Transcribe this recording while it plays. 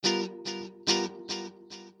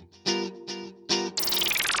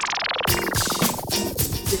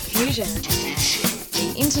Diffusion,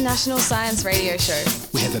 the international science radio show.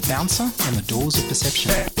 We have a bouncer on the doors of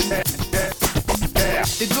perception.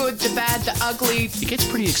 The good, the bad, the ugly. It gets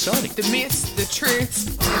pretty exciting. The myths, the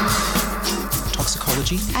truths.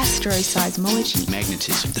 Toxicology. Astroseismology.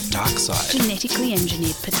 Magnetism. The dark side. Genetically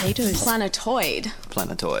engineered potatoes. Planetoid.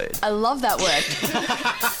 Planetoid. I love that word.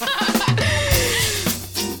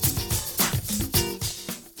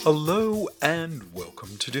 Hello and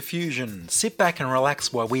welcome to Diffusion. Sit back and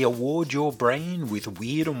relax while we award your brain with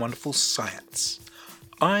weird and wonderful science.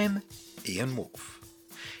 I'm Ian Wolfe.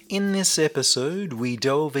 In this episode, we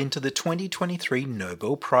delve into the 2023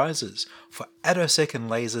 Nobel Prizes for attosecond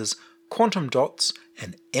lasers, quantum dots,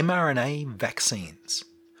 and mRNA vaccines.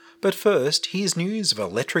 But first, here's news of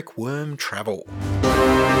electric worm travel.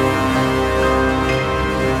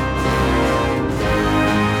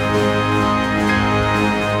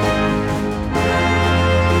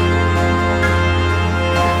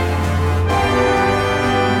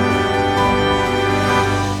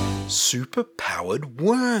 Super-powered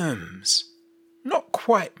worms. Not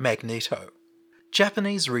quite Magneto.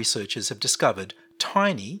 Japanese researchers have discovered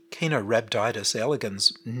tiny Caenorhabditis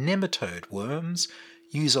elegans nematode worms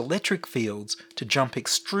use electric fields to jump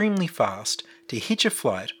extremely fast to hitch a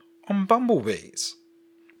flight on bumblebees.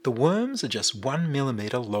 The worms are just 1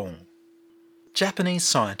 millimeter long. Japanese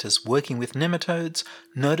scientists working with nematodes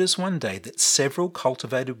noticed one day that several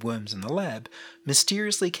cultivated worms in the lab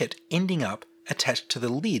mysteriously kept ending up attached to the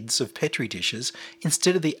lids of Petri dishes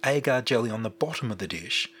instead of the agar jelly on the bottom of the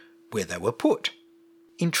dish, where they were put.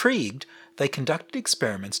 Intrigued, they conducted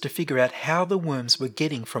experiments to figure out how the worms were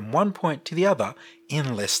getting from one point to the other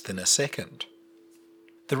in less than a second.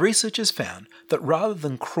 The researchers found that rather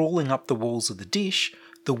than crawling up the walls of the dish,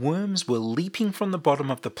 the worms were leaping from the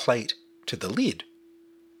bottom of the plate to the lid,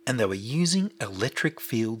 and they were using electric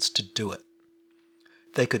fields to do it.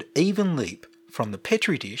 They could even leap from the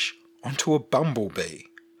Petri dish onto a bumblebee,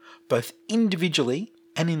 both individually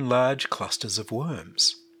and in large clusters of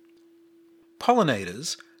worms.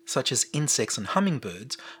 Pollinators, such as insects and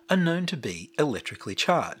hummingbirds, are known to be electrically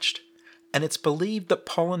charged, and it's believed that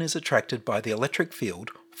pollen is attracted by the electric field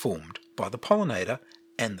formed by the pollinator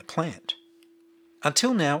and the plant.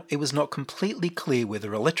 Until now, it was not completely clear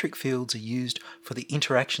whether electric fields are used for the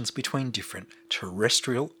interactions between different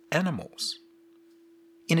terrestrial animals.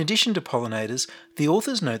 In addition to pollinators, the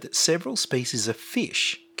authors note that several species of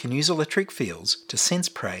fish can use electric fields to sense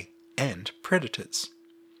prey and predators.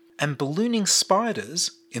 And ballooning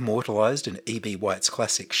spiders, immortalised in E.B. White's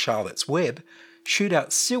classic Charlotte's Web, shoot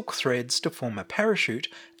out silk threads to form a parachute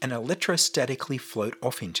and electrostatically float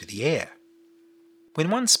off into the air. When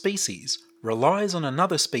one species relies on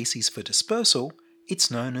another species for dispersal, it's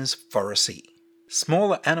known as foracy.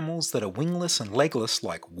 Smaller animals that are wingless and legless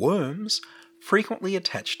like worms frequently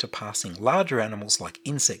attached to passing larger animals like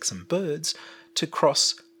insects and birds to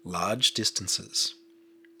cross large distances.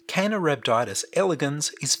 Caenorhabditis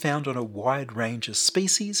elegans is found on a wide range of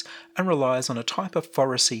species and relies on a type of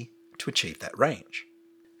foracy to achieve that range.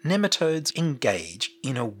 Nematodes engage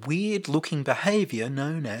in a weird-looking behaviour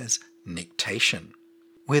known as nictation,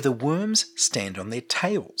 where the worms stand on their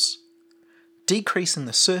tails, decreasing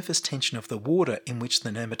the surface tension of the water in which the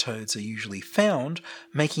nematodes are usually found,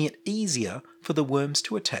 making it easier for the worms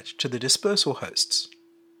to attach to the dispersal hosts.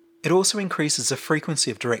 It also increases the frequency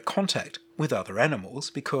of direct contact with other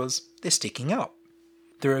animals because they're sticking up.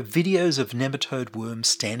 There are videos of nematode worms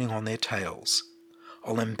standing on their tails.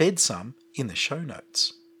 I'll embed some in the show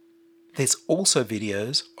notes. There's also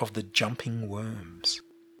videos of the jumping worms.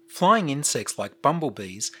 Flying insects like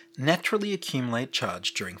bumblebees naturally accumulate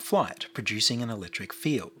charge during flight, producing an electric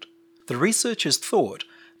field. The researchers thought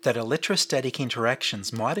that electrostatic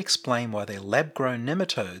interactions might explain why their lab-grown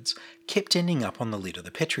nematodes kept ending up on the lid of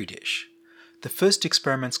the Petri dish. The first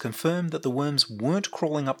experiments confirmed that the worms weren't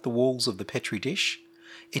crawling up the walls of the Petri dish.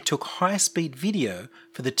 It took high-speed video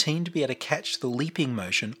for the team to be able to catch the leaping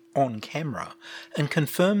motion on camera and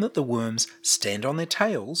confirm that the worms stand on their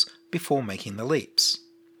tails before making the leaps.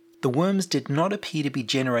 The worms did not appear to be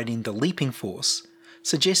generating the leaping force,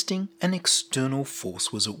 suggesting an external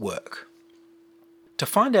force was at work. To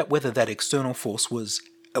find out whether that external force was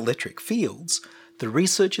electric fields, the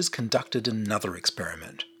researchers conducted another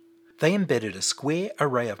experiment. They embedded a square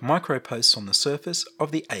array of microposts on the surface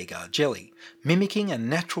of the agar jelly, mimicking a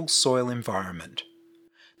natural soil environment.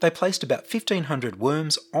 They placed about 1,500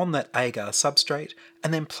 worms on that agar substrate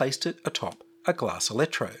and then placed it atop a glass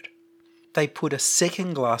electrode. They put a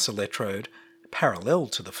second glass electrode parallel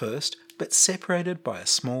to the first, but separated by a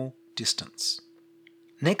small distance.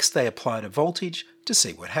 Next, they applied a voltage to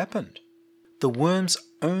see what happened. The worms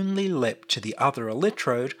only leapt to the other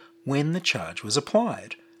electrode when the charge was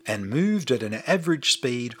applied, and moved at an average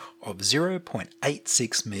speed of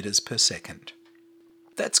 0.86 metres per second.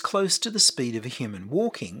 That's close to the speed of a human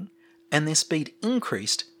walking, and their speed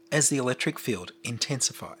increased as the electric field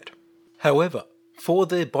intensified. However, for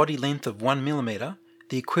their body length of 1 millimetre,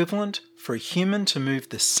 the equivalent for a human to move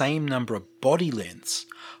the same number of body lengths,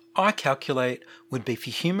 I calculate would be for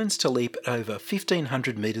humans to leap at over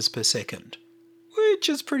 1500 metres per second, which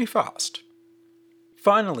is pretty fast.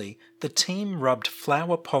 Finally, the team rubbed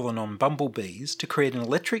flower pollen on bumblebees to create an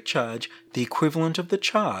electric charge the equivalent of the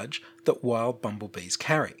charge that wild bumblebees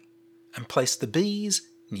carry, and placed the bees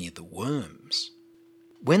near the worms.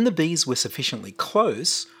 When the bees were sufficiently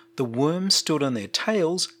close, the worms stood on their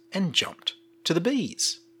tails and jumped to the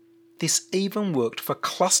bees. This even worked for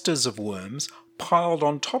clusters of worms piled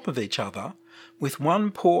on top of each other, with one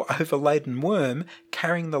poor overladen worm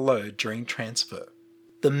carrying the load during transfer.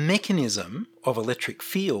 The mechanism of electric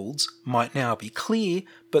fields might now be clear,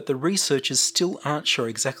 but the researchers still aren't sure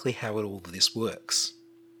exactly how all of this works.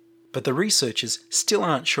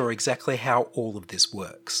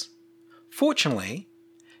 Fortunately,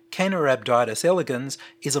 Caenorhabditis elegans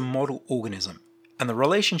is a model organism, and the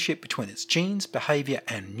relationship between its genes, behaviour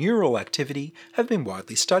and neural activity have been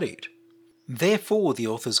widely studied. Therefore, the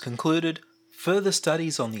authors concluded, further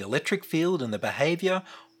studies on the electric field and the behaviour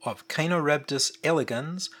of Caenorhabditis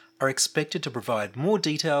elegans are expected to provide more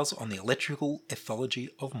details on the electrical ethology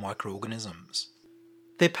of microorganisms.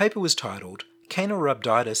 Their paper was titled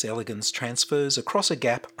Caenorhabditis elegans transfers across a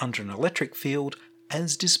gap under an electric field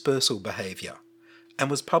as dispersal behaviour, and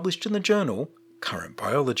was published in the journal Current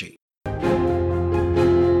Biology.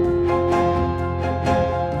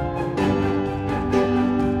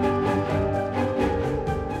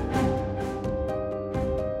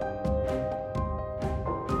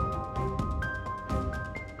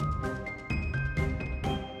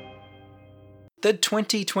 The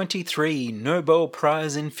 2023 Nobel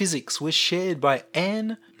Prize in Physics was shared by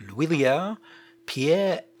Anne L'Huillier,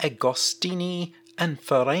 Pierre Agostini and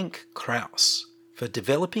Ferenc Krauss for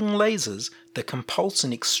developing lasers that can pulse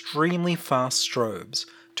in extremely fast strobes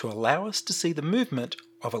to allow us to see the movement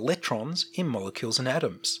of electrons in molecules and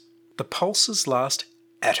atoms. The pulses last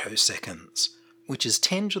attoseconds, which is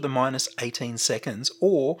 10 to the minus 18 seconds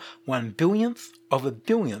or 1/billionth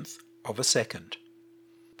of a second.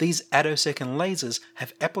 These attosecond lasers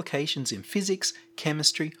have applications in physics,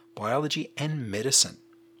 chemistry, biology, and medicine.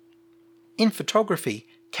 In photography,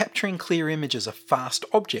 capturing clear images of fast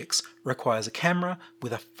objects requires a camera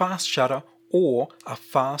with a fast shutter or a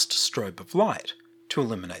fast strobe of light to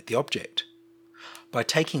illuminate the object. By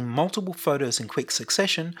taking multiple photos in quick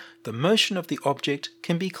succession, the motion of the object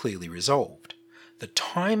can be clearly resolved. The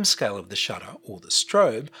timescale of the shutter or the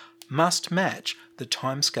strobe must match the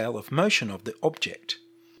timescale of motion of the object.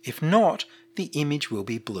 If not, the image will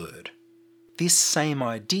be blurred. This same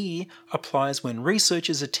idea applies when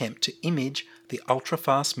researchers attempt to image the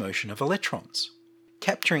ultra-fast motion of electrons.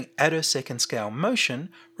 Capturing attosecond scale motion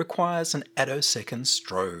requires an attosecond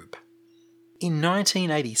strobe. In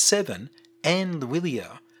 1987, Anne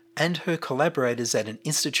L'Huillier and her collaborators at an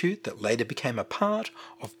institute that later became a part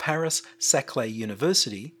of Paris-Saclay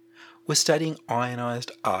University were studying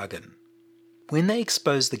ionized argon. When they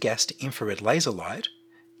exposed the gas to infrared laser light,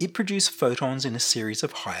 it produced photons in a series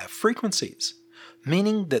of higher frequencies,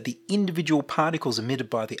 meaning that the individual particles emitted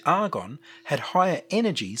by the argon had higher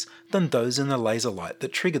energies than those in the laser light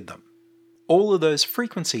that triggered them. All of those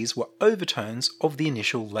frequencies were overtones of the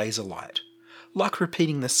initial laser light, like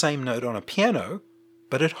repeating the same note on a piano,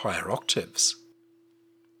 but at higher octaves.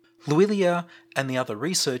 L'Huillier and the other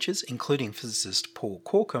researchers, including physicist Paul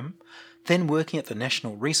Corkum, then working at the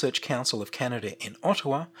National Research Council of Canada in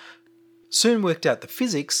Ottawa, soon worked out the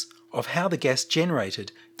physics of how the gas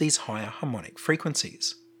generated these higher harmonic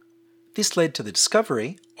frequencies. This led to the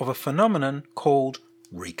discovery of a phenomenon called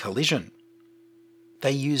recollision.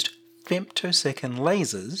 They used femtosecond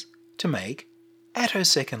lasers to make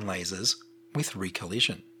attosecond lasers with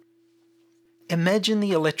recollision. Imagine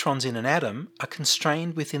the electrons in an atom are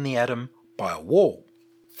constrained within the atom by a wall.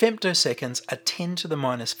 Femtoseconds are 10 to the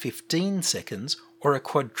minus 15 seconds, or a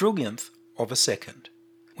quadrillionth of a second.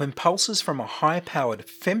 When pulses from a high-powered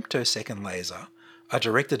femtosecond laser are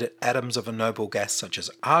directed at atoms of a noble gas such as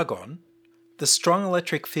argon, the strong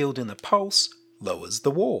electric field in the pulse lowers the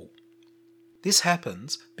wall. This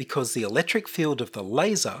happens because the electric field of the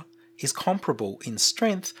laser is comparable in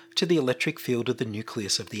strength to the electric field of the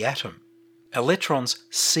nucleus of the atom. Electrons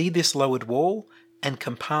see this lowered wall and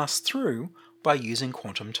can pass through by using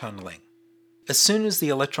quantum tunneling. As soon as the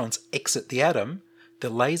electrons exit the atom, the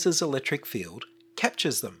laser's electric field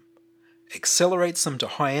captures them, accelerates them to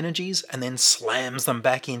high energies, and then slams them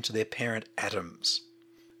back into their parent atoms.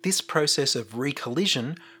 This process of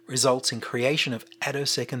recollision results in creation of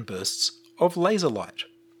attosecond bursts of laser light.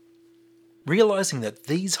 Realizing that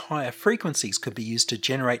these higher frequencies could be used to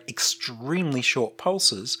generate extremely short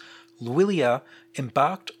pulses, Lewillier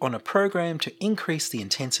embarked on a program to increase the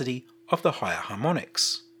intensity of the higher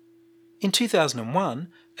harmonics. In 2001,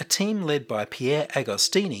 a team led by Pierre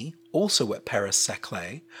Agostini, also at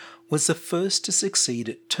Paris-Saclay, was the first to succeed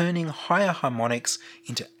at turning higher harmonics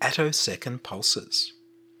into attosecond pulses.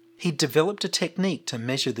 He developed a technique to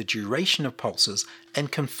measure the duration of pulses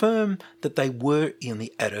and confirm that they were in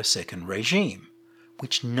the attosecond regime,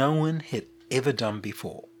 which no one had ever done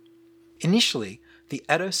before. Initially, the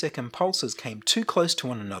attosecond pulses came too close to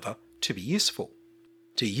one another to be useful.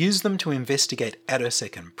 To use them to investigate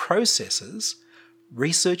attosecond processes,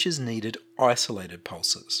 researchers needed isolated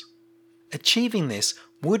pulses. Achieving this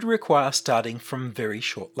would require starting from very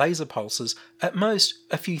short laser pulses, at most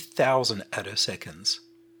a few thousand attoseconds.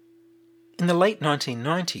 In the late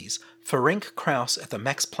 1990s, Ferenc Krauss at the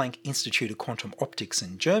Max Planck Institute of Quantum Optics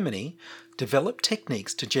in Germany developed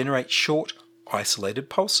techniques to generate short, isolated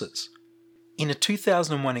pulses. In a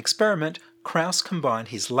 2001 experiment, Krauss combined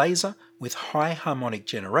his laser with high harmonic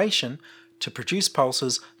generation to produce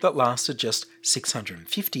pulses that lasted just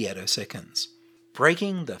 650 attoseconds,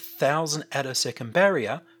 breaking the 1,000 attosecond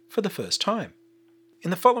barrier for the first time. In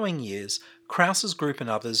the following years, Krauss's group and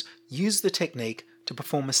others used the technique to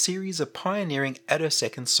perform a series of pioneering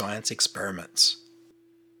attosecond science experiments.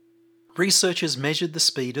 Researchers measured the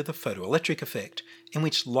speed of the photoelectric effect, in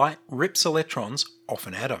which light rips electrons off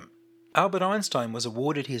an atom. Albert Einstein was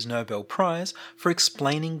awarded his Nobel Prize for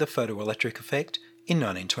explaining the photoelectric effect in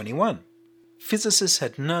 1921. Physicists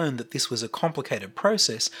had known that this was a complicated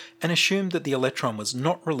process and assumed that the electron was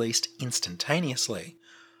not released instantaneously.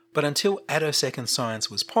 But until attosecond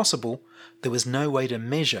science was possible, there was no way to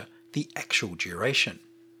measure the actual duration.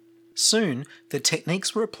 Soon, the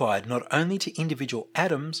techniques were applied not only to individual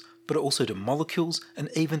atoms, but also to molecules and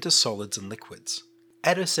even to solids and liquids.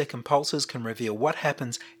 Attosecond pulses can reveal what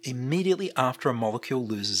happens immediately after a molecule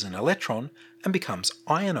loses an electron and becomes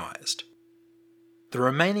ionized. The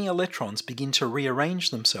remaining electrons begin to rearrange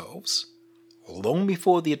themselves long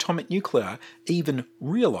before the atomic nuclei even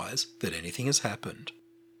realize that anything has happened.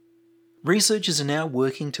 Researchers are now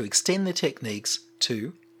working to extend the techniques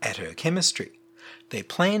to attochemistry. They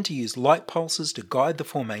plan to use light pulses to guide the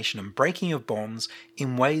formation and breaking of bonds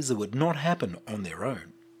in ways that would not happen on their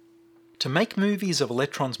own. To make movies of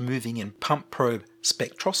electrons moving in pump-probe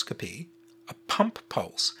spectroscopy, a pump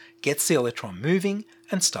pulse gets the electron moving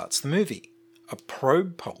and starts the movie. A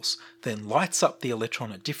probe pulse then lights up the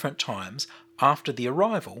electron at different times after the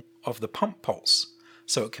arrival of the pump pulse,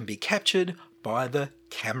 so it can be captured by the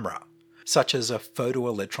camera, such as a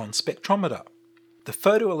photoelectron spectrometer. The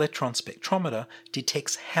photoelectron spectrometer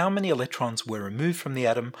detects how many electrons were removed from the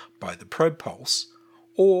atom by the probe pulse,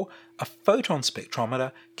 or a photon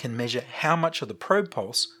spectrometer can measure how much of the probe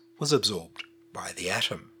pulse was absorbed by the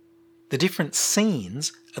atom. The different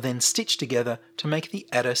scenes are then stitched together to make the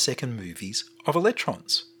attosecond movies of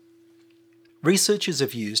electrons. Researchers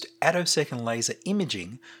have used attosecond laser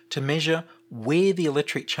imaging to measure where the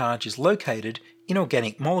electric charge is located in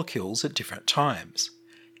organic molecules at different times.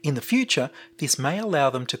 In the future, this may allow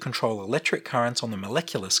them to control electric currents on the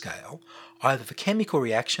molecular scale, either for chemical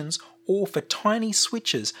reactions or for tiny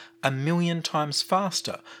switches 1,000,000 times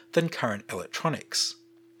faster than current electronics.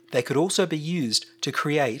 They could also be used to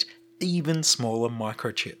create even smaller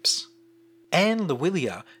microchips. Anne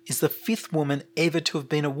Lewillier is the 5th woman ever to have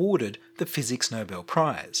been awarded the Physics Nobel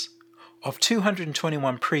Prize. Of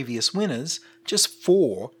 221 previous winners, just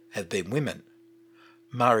 4 have been women.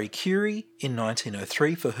 Marie Curie in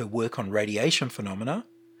 1903 for her work on radiation phenomena,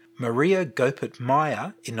 Maria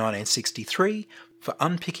Goeppert-Mayer in 1963 for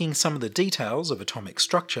unpicking some of the details of atomic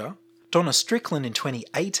structure, Donna Strickland in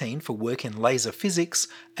 2018 for work in laser physics,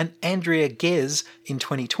 and Andrea Ghez in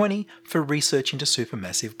 2020 for research into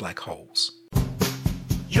supermassive black holes.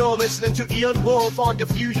 You're listening to Ian Wolf on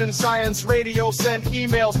Diffusion Science Radio. Send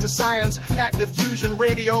emails to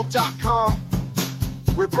science@diffusionradio.com.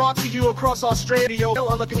 We're brought to you across Australia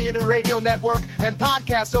on the Community Radio Network and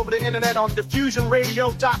podcasts over the internet on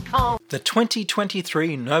diffusionradio.com. The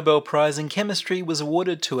 2023 Nobel Prize in Chemistry was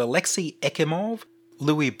awarded to Alexei Ekimov,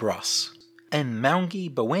 Louis Brasse, and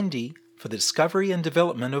Maungi Bawendi for the discovery and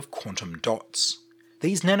development of quantum dots.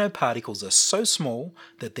 These nanoparticles are so small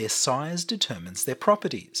that their size determines their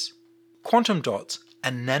properties. Quantum dots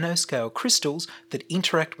are nanoscale crystals that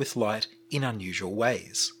interact with light in unusual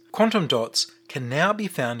ways. Quantum dots can now be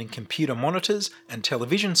found in computer monitors and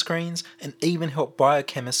television screens, and even help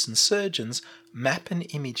biochemists and surgeons map and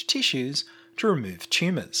image tissues to remove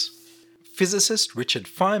tumours. Physicist Richard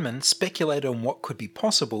Feynman speculated on what could be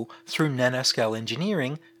possible through nanoscale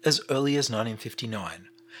engineering as early as 1959,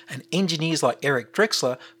 and engineers like Eric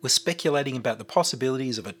Drexler were speculating about the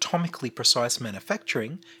possibilities of atomically precise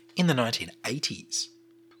manufacturing in the 1980s.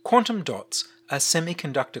 Quantum dots are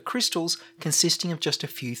semiconductor crystals consisting of just a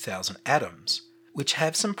few thousand atoms, which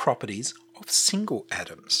have some properties of single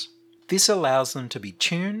atoms. This allows them to be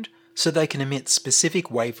tuned so they can emit specific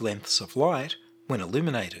wavelengths of light when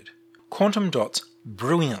illuminated. Quantum dots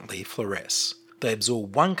brilliantly fluoresce. They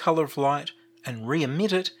absorb one colour of light and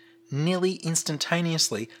re-emit it nearly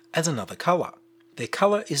instantaneously as another colour. Their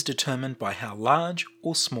colour is determined by how large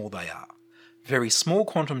or small they are. Very small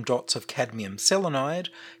quantum dots of cadmium selenide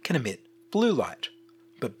can emit blue light,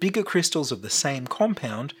 but bigger crystals of the same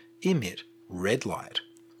compound emit red light.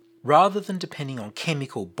 Rather than depending on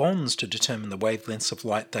chemical bonds to determine the wavelengths of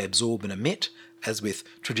light they absorb and emit, as with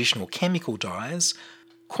traditional chemical dyes,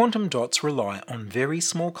 quantum dots rely on very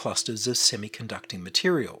small clusters of semiconducting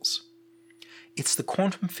materials. It's the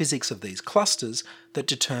quantum physics of these clusters that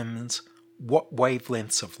determines what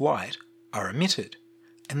wavelengths of light are emitted,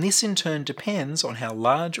 and this in turn depends on how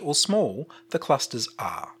large or small the clusters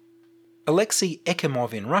are. Alexei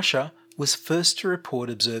Ekimov in Russia was first to report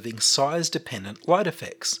observing size-dependent light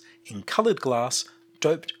effects in coloured glass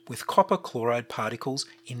doped with copper chloride particles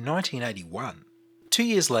in 1981. 2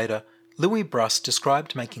 years later, Louis Bruss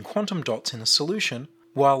described making quantum dots in a solution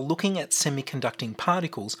while looking at semiconducting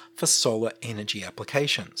particles for solar energy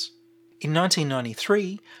applications. In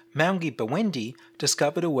 1993, Maungi Bawendi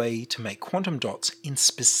discovered a way to make quantum dots in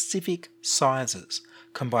specific sizes,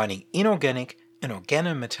 combining inorganic and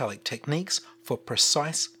organometallic techniques for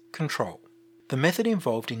precise control. The method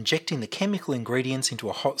involved injecting the chemical ingredients into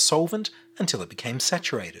a hot solvent until it became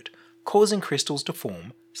saturated, causing crystals to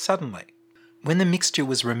form suddenly. When the mixture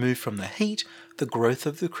was removed from the heat, the growth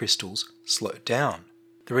of the crystals slowed down.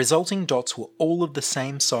 The resulting dots were all of the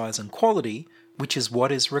same size and quality, which is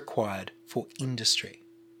what is required for industry.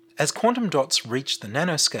 As quantum dots reach the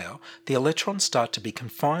nanoscale, the electrons start to be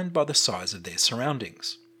confined by the size of their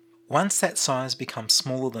surroundings. Once that size becomes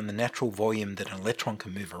smaller than the natural volume that an electron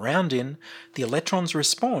can move around in, the electrons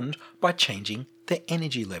respond by changing their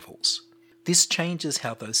energy levels. This changes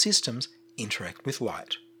how those systems interact with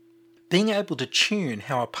light. Being able to tune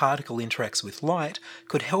how a particle interacts with light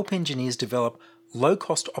could help engineers develop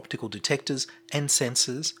low-cost optical detectors and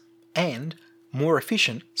sensors and more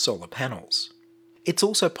efficient solar panels. It's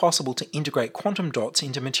also possible to integrate quantum dots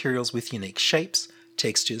into materials with unique shapes,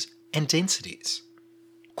 textures, and densities.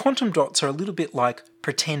 Quantum dots are a little bit like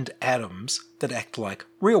pretend atoms that act like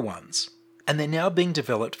real ones, and they're now being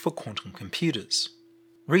developed for quantum computers.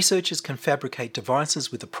 Researchers can fabricate devices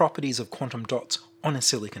with the properties of quantum dots on a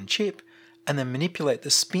silicon chip and then manipulate the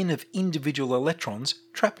spin of individual electrons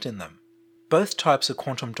trapped in them. Both types of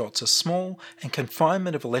quantum dots are small, and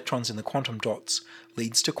confinement of electrons in the quantum dots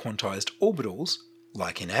leads to quantized orbitals,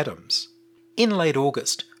 like in atoms. In late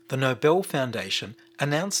August, the Nobel Foundation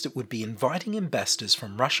announced it would be inviting ambassadors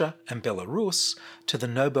from Russia and Belarus to the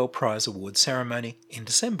Nobel Prize award ceremony in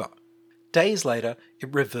December. Days later,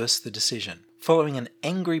 it reversed the decision, following an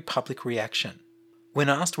angry public reaction. When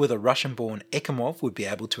asked whether Russian-born Ekimov would be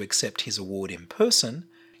able to accept his award in person,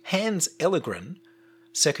 Hans Ellegren,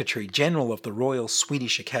 Secretary General of the Royal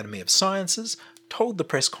Swedish Academy of Sciences, told the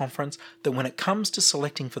press conference that when it comes to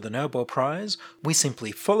selecting for the Nobel Prize, we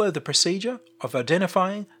simply follow the procedure of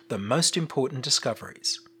identifying the most important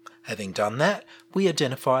discoveries. Having done that, we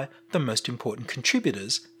identify the most important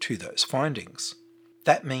contributors to those findings.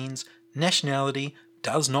 That means nationality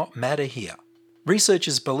does not matter here.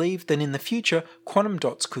 Researchers believe that in the future, quantum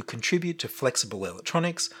dots could contribute to flexible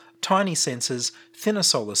electronics, tiny sensors, thinner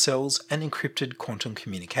solar cells, and encrypted quantum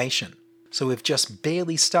communication. So we've just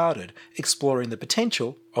barely started exploring the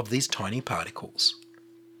potential of these tiny particles.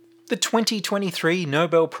 The 2023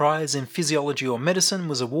 Nobel Prize in Physiology or Medicine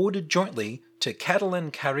was awarded jointly to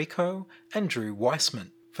Catalin Carrico and Drew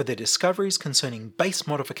Weissman for their discoveries concerning base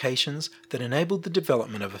modifications that enabled the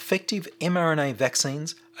development of effective mRNA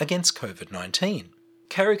vaccines against COVID-19.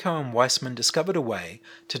 Carrico and Weissman discovered a way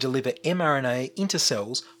to deliver mRNA into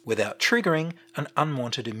cells without triggering an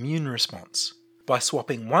unwanted immune response, by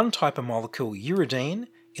swapping one type of molecule uridine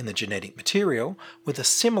in the genetic material with a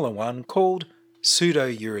similar one called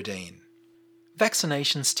pseudouridine.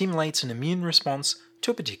 Vaccination stimulates an immune response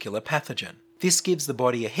to a particular pathogen. This gives the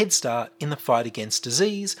body a head start in the fight against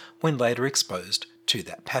disease when later exposed to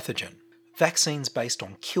that pathogen. vaccines based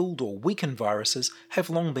on killed or weakened viruses have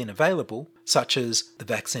long been available, such as the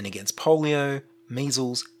vaccine against polio,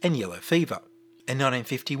 measles, and yellow fever. In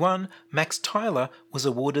 1951, Max Tyler was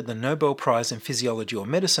awarded the Nobel Prize in Physiology or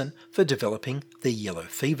Medicine for developing the yellow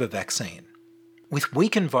fever vaccine. With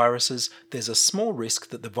weakened viruses, there's a small risk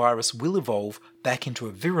that the virus will evolve back into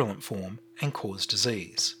a virulent form and cause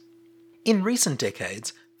disease. In recent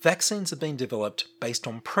decades, vaccines have been developed based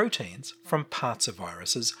on proteins from parts of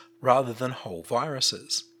viruses rather than whole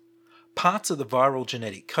viruses. Parts of the viral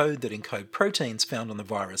genetic code that encode proteins found on the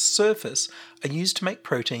virus surface are used to make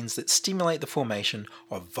proteins that stimulate the formation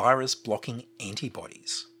of virus-blocking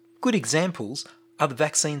antibodies. Good examples are the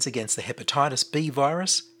vaccines against the hepatitis B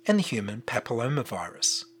virus and the human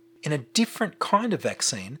papillomavirus. In a different kind of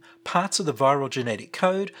vaccine, parts of the viral genetic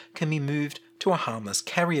code can be moved to a harmless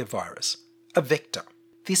carrier virus, a vector.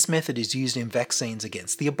 This method is used in vaccines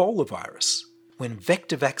against the Ebola virus. When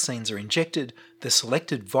vector vaccines are injected, the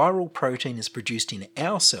selected viral protein is produced in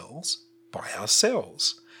our cells, by our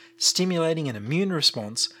cells, stimulating an immune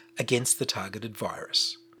response against the targeted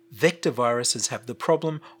virus. Vector viruses have the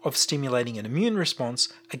problem of stimulating an immune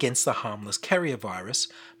response against the harmless carrier virus,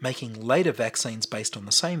 making later vaccines based on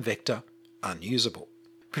the same vector unusable.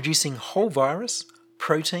 Producing whole virus,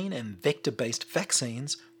 protein and vector-based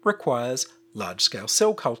vaccines requires large-scale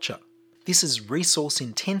cell culture. This is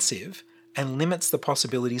resource-intensive and limits the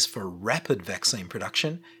possibilities for rapid vaccine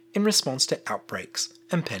production in response to outbreaks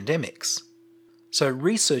and pandemics. So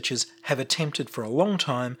researchers have attempted for a long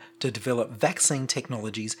time to develop vaccine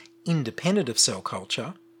technologies independent of cell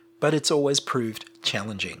culture, but it's always proved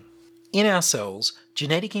challenging. In our cells,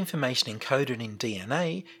 genetic information encoded in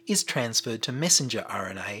DNA is transferred to messenger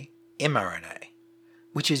RNA, mRNA,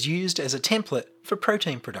 which is used as a template for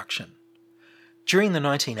protein production. During the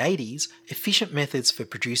 1980s, efficient methods for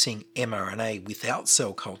producing mRNA without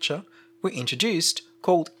cell culture were introduced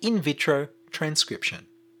called in vitro transcription.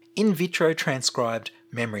 In vitro transcribed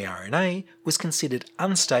memory RNA was considered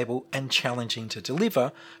unstable and challenging to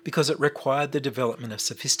deliver because it required the development of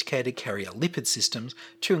sophisticated carrier lipid systems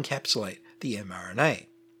to encapsulate the mRNA.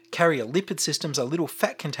 Carrier lipid systems are little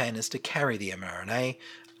fat containers to carry the mRNA,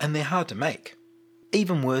 and they're hard to make.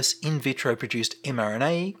 Even worse, in vitro produced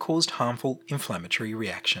mRNA caused harmful inflammatory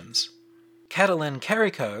reactions. Catalin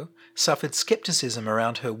Carrico suffered skepticism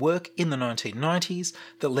around her work in the 1990s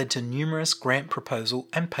that led to numerous grant proposal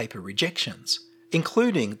and paper rejections,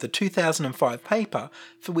 including the 2005 paper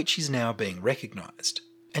for which she's now being recognised,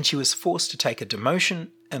 and she was forced to take a demotion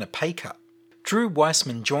and a pay cut. Drew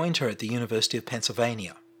Weissman joined her at the University of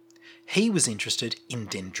Pennsylvania. He was interested in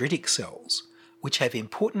dendritic cells, which have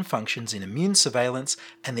important functions in immune surveillance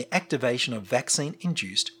and the activation of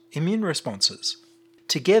vaccine-induced immune responses.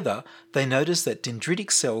 Together, they noticed that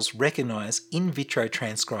dendritic cells recognise in vitro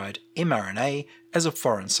transcribed mRNA as a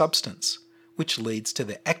foreign substance, which leads to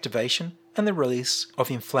the activation and the release of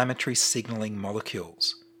inflammatory signalling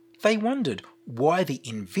molecules. They wondered why the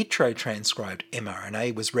in vitro transcribed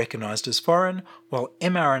mRNA was recognised as foreign, while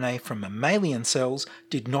mRNA from mammalian cells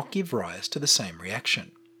did not give rise to the same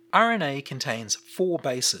reaction. RNA contains 4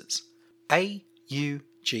 bases, A, U,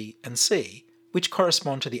 G and C, which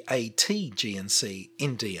correspond to the A, T, G and C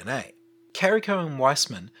in DNA. Carrico and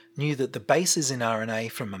Weissman knew that the bases in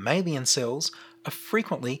RNA from mammalian cells are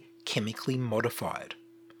frequently chemically modified,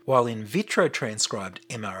 while in vitro transcribed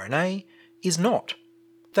mRNA is not.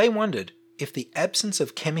 They wondered if the absence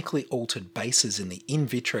of chemically altered bases in the in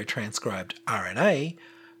vitro transcribed RNA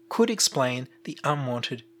could explain the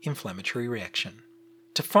unwanted inflammatory reaction.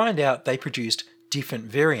 To find out, they produced different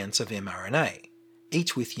variants of mRNA,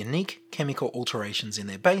 each with unique chemical alterations in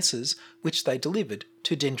their bases, which they delivered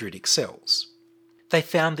to dendritic cells. They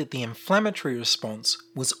found that the inflammatory response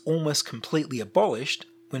was almost completely abolished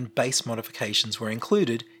when base modifications were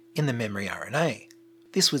included in the memory RNA.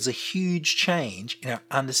 This was a huge change in our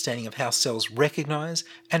understanding of how cells recognise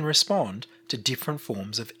and respond to different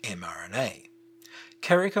forms of mRNA.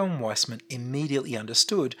 Carrico and Weissman immediately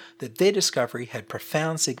understood that their discovery had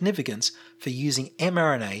profound significance for using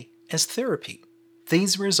mRNA as therapy.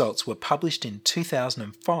 These results were published in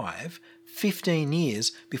 2005, 15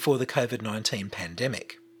 years before the COVID-19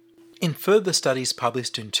 pandemic. In further studies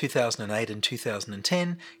published in 2008 and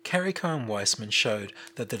 2010, Carrico and Weissman showed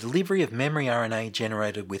that the delivery of memory RNA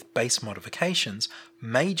generated with base modifications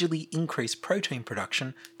majorly increased protein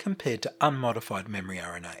production compared to unmodified memory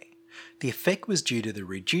RNA. The effect was due to the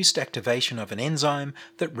reduced activation of an enzyme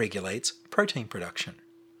that regulates protein production.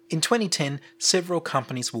 In 2010, several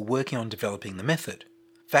companies were working on developing the method.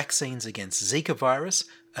 Vaccines against Zika virus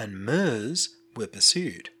and MERS were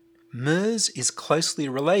pursued. MERS is closely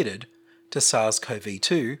related to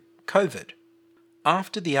SARS-CoV-2, COVID.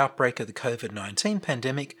 After the outbreak of the COVID-19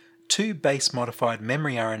 pandemic, 2 base-modified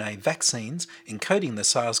memory RNA vaccines encoding the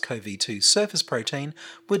SARS-CoV-2 surface protein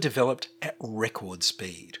were developed at record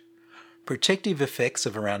speed. Protective effects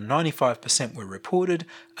of around 95% were reported,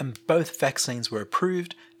 and both vaccines were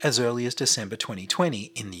approved as early as December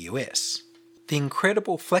 2020 in the US. The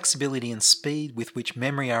incredible flexibility and speed with which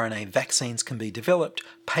memory RNA vaccines can be developed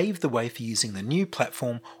paved the way for using the new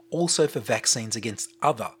platform also for vaccines against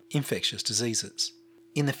other infectious diseases.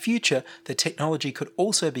 In the future, the technology could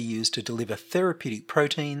also be used to deliver therapeutic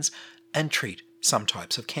proteins and treat some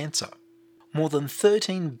types of cancer. More than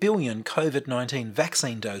 13 billion COVID-19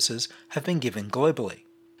 vaccine doses have been given globally.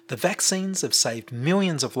 The vaccines have saved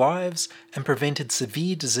millions of lives and prevented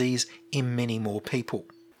severe disease in many more people.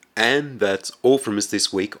 And that's all from us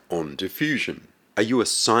this week on Diffusion. Are you a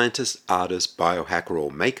scientist, artist, biohacker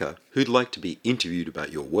or maker who'd like to be interviewed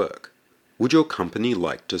about your work? Would your company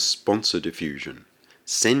like to sponsor Diffusion?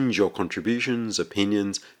 Send your contributions,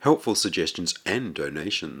 opinions, helpful suggestions and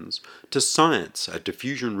donations to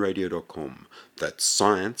science@diffusionradio.com. That's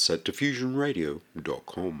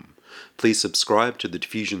science@diffusionradio.com. Please subscribe to the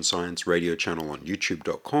Diffusion Science Radio channel on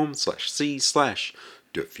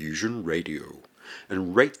youtube.com/c/diffusionradio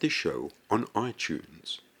and rate the show on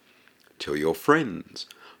iTunes. Tell your friends.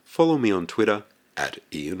 Follow me on Twitter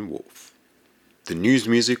 @IanWolf. The news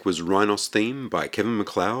music was Rhinos Theme by Kevin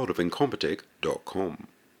MacLeod of Incompetech.com.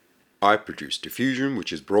 I produce Diffusion,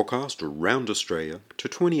 which is broadcast around Australia to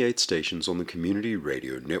 28 stations on the Community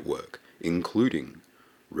Radio Network, including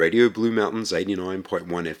Radio Blue Mountains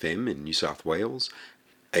 89.1 FM in New South Wales,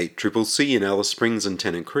 8CCC in Alice Springs and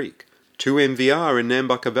Tennant Creek, 2MVR in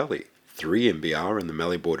Nambucca Valley, 3MBR in the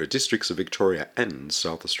Mallee Border districts of Victoria and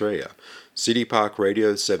South Australia, City Park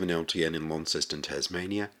Radio 7LTN in Launceston,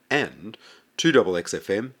 Tasmania, and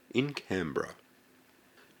 2XXFM in Canberra.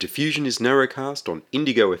 Diffusion is narrowcast on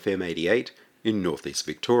Indigo FM 88 in northeast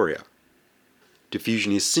Victoria.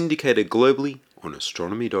 Diffusion is syndicated globally on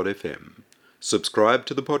astronomy.fm. Subscribe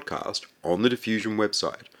to the podcast on the Diffusion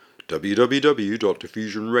website,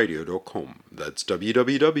 www.diffusionradio.com. That's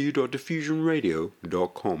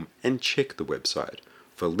www.diffusionradio.com, and check the website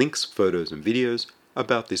for links, photos and videos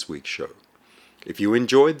about this week's show. If you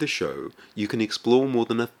enjoyed the show, you can explore more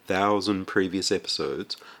than 1,000 previous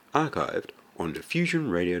episodes archived on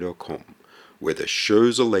diffusionradio.com, where the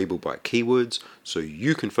shows are labelled by keywords so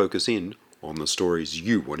you can focus in on the stories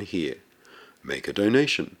you want to hear. Make a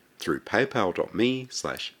donation through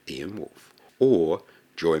paypal.me/IanWolf or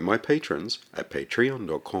join my patrons at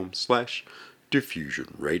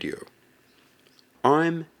patreon.com/diffusionradio.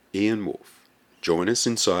 I'm Ian Wolf. Join us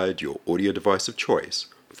inside your audio device of choice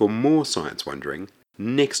for more science wondering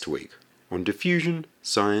next week on Diffusion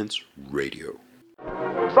Science Radio.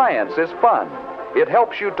 Science is fun. It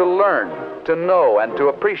helps you to learn, to know, and to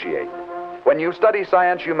appreciate. When you study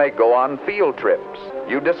science, you may go on field trips.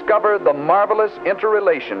 You discover the marvelous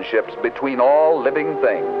interrelationships between all living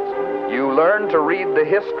things. You learn to read the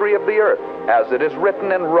history of the Earth as it is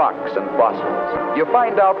written in rocks and fossils. You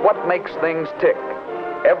find out what makes things tick,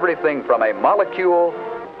 everything from a molecule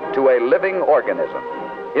to a living organism.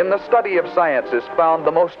 In the study of science is found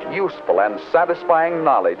the most useful and satisfying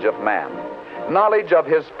knowledge of man. Knowledge of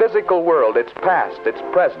his physical world, its past, its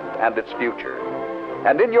present, and its future.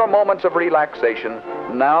 And in your moments of relaxation,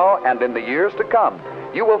 now and in the years to come,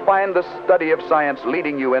 you will find the study of science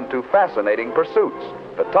leading you into fascinating pursuits.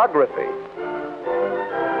 Photography,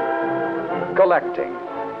 collecting.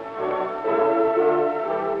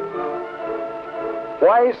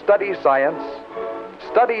 Why study science?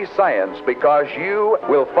 Study science because you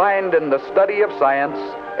will find in the study of science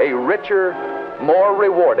a richer, more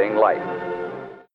rewarding life.